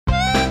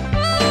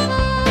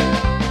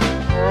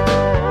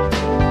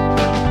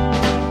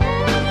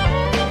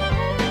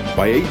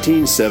By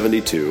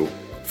 1872,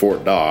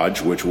 Fort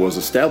Dodge, which was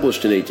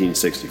established in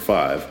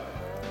 1865,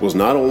 was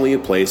not only a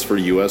place for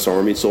U.S.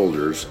 Army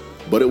soldiers,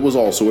 but it was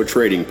also a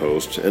trading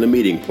post and a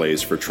meeting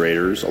place for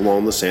traders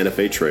along the Santa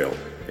Fe Trail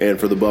and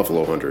for the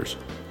buffalo hunters.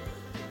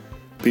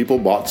 People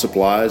bought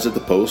supplies at the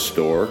post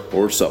store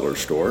or sutler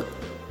store.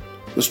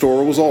 The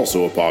store was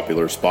also a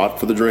popular spot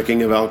for the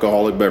drinking of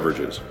alcoholic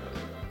beverages.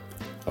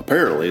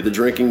 Apparently, the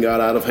drinking got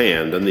out of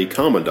hand, and the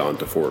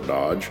commandant of Fort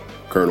Dodge,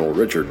 Colonel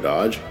Richard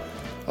Dodge,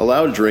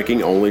 allowed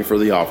drinking only for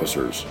the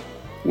officers,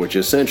 which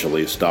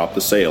essentially stopped the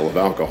sale of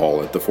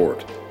alcohol at the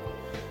fort.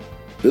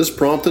 This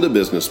prompted a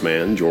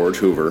businessman, George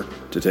Hoover,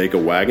 to take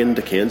a wagon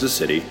to Kansas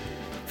City,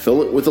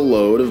 fill it with a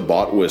load of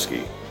bought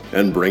whiskey,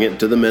 and bring it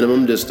to the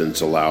minimum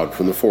distance allowed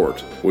from the fort,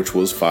 which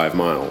was 5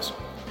 miles.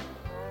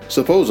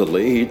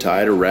 Supposedly, he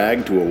tied a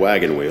rag to a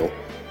wagon wheel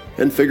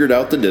and figured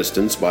out the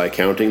distance by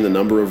counting the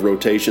number of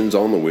rotations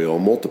on the wheel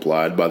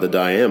multiplied by the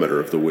diameter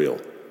of the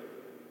wheel.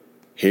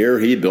 Here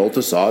he built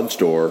a sod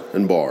store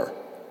and bar.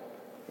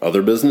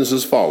 Other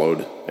businesses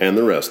followed, and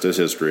the rest is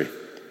history.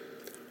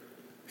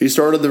 He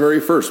started the very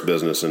first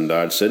business in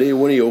Dodge City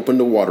when he opened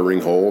a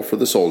watering hole for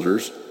the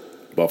soldiers,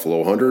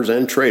 buffalo hunters,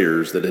 and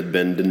traders that had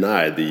been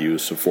denied the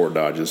use of Fort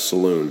Dodge's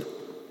saloon.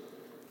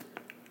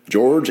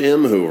 George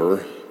M.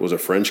 Hoover was a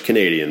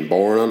French-Canadian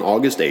born on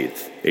August 8,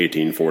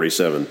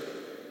 1847.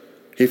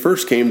 He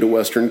first came to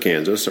western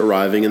Kansas,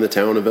 arriving in the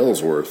town of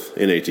Ellsworth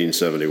in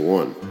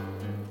 1871.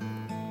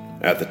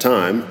 At the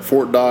time,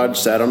 Fort Dodge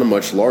sat on a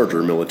much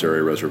larger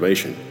military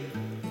reservation.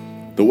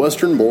 The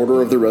western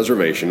border of the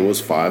reservation was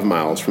 5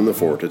 miles from the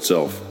fort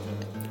itself.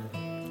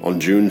 On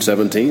June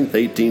 17,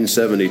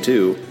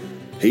 1872,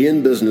 he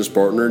and business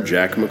partner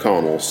Jack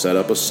McConnell set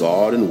up a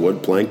sod and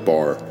wood plank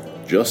bar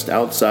just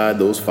outside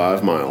those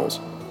 5 miles,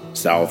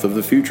 south of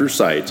the future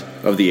site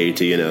of the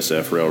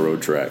AT&SF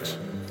railroad tracks.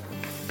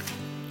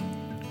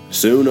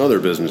 Soon other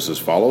businesses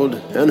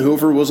followed, and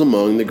Hoover was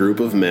among the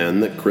group of men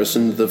that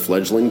christened the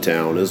fledgling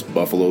town as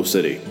Buffalo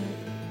City,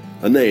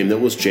 a name that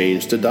was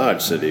changed to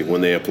Dodge City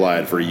when they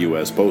applied for a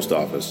U.S. post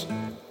office.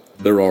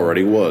 There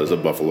already was a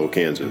Buffalo,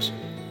 Kansas.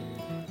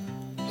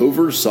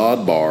 Hoover's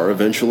sod bar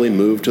eventually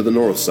moved to the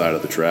north side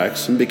of the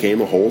tracks and became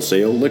a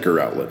wholesale liquor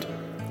outlet,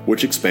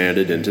 which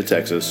expanded into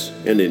Texas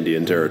and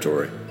Indian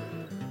Territory.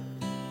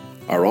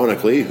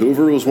 Ironically,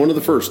 Hoover was one of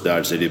the first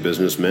Dodge City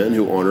businessmen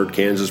who honored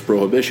Kansas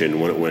Prohibition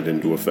when it went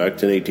into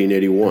effect in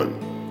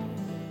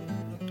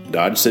 1881.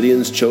 Dodge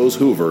Cityans chose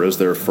Hoover as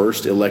their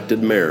first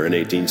elected mayor in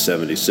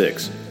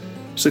 1876,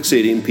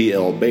 succeeding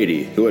P.L.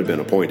 Beatty, who had been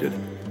appointed.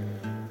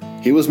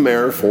 He was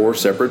mayor 4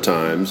 separate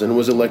times and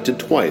was elected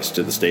twice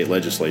to the state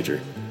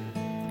legislature.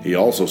 He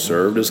also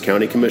served as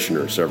county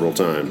commissioner several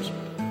times.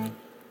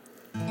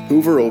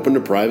 Hoover opened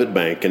a private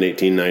bank in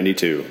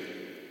 1892.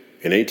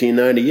 In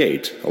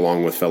 1898,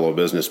 along with fellow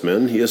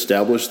businessmen, he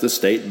established the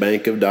State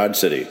Bank of Dodge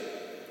City,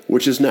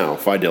 which is now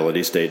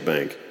Fidelity State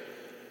Bank.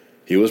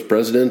 He was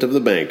president of the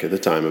bank at the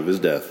time of his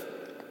death.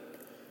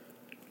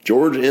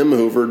 George M.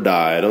 Hoover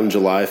died on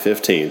July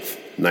 15,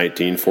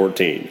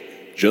 1914,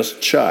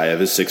 just shy of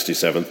his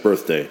 67th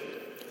birthday.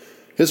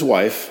 His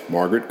wife,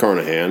 Margaret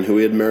Carnahan, who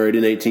he had married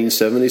in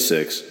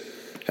 1876,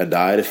 had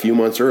died a few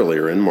months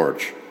earlier in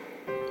March.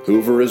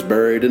 Hoover is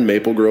buried in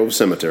Maple Grove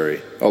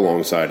Cemetery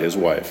alongside his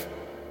wife.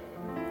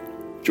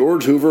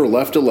 George Hoover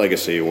left a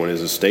legacy when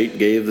his estate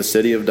gave the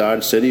city of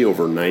Dodge City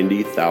over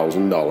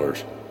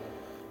 $90,000.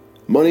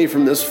 Money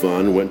from this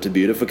fund went to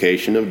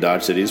beautification of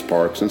Dodge City's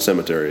parks and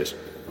cemeteries.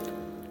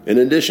 In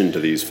addition to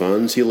these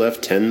funds, he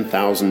left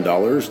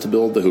 $10,000 to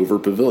build the Hoover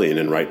Pavilion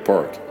in Wright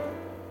Park.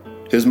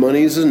 His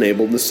monies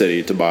enabled the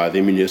city to buy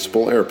the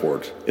municipal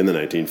airport in the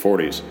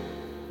 1940s.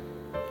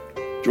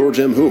 George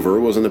M. Hoover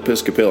was an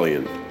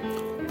Episcopalian,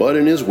 but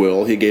in his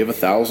will he gave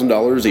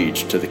 $1,000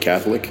 each to the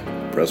Catholic,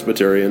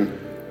 Presbyterian,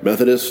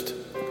 Methodist,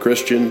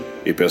 Christian,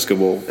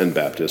 Episcopal, and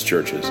Baptist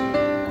churches.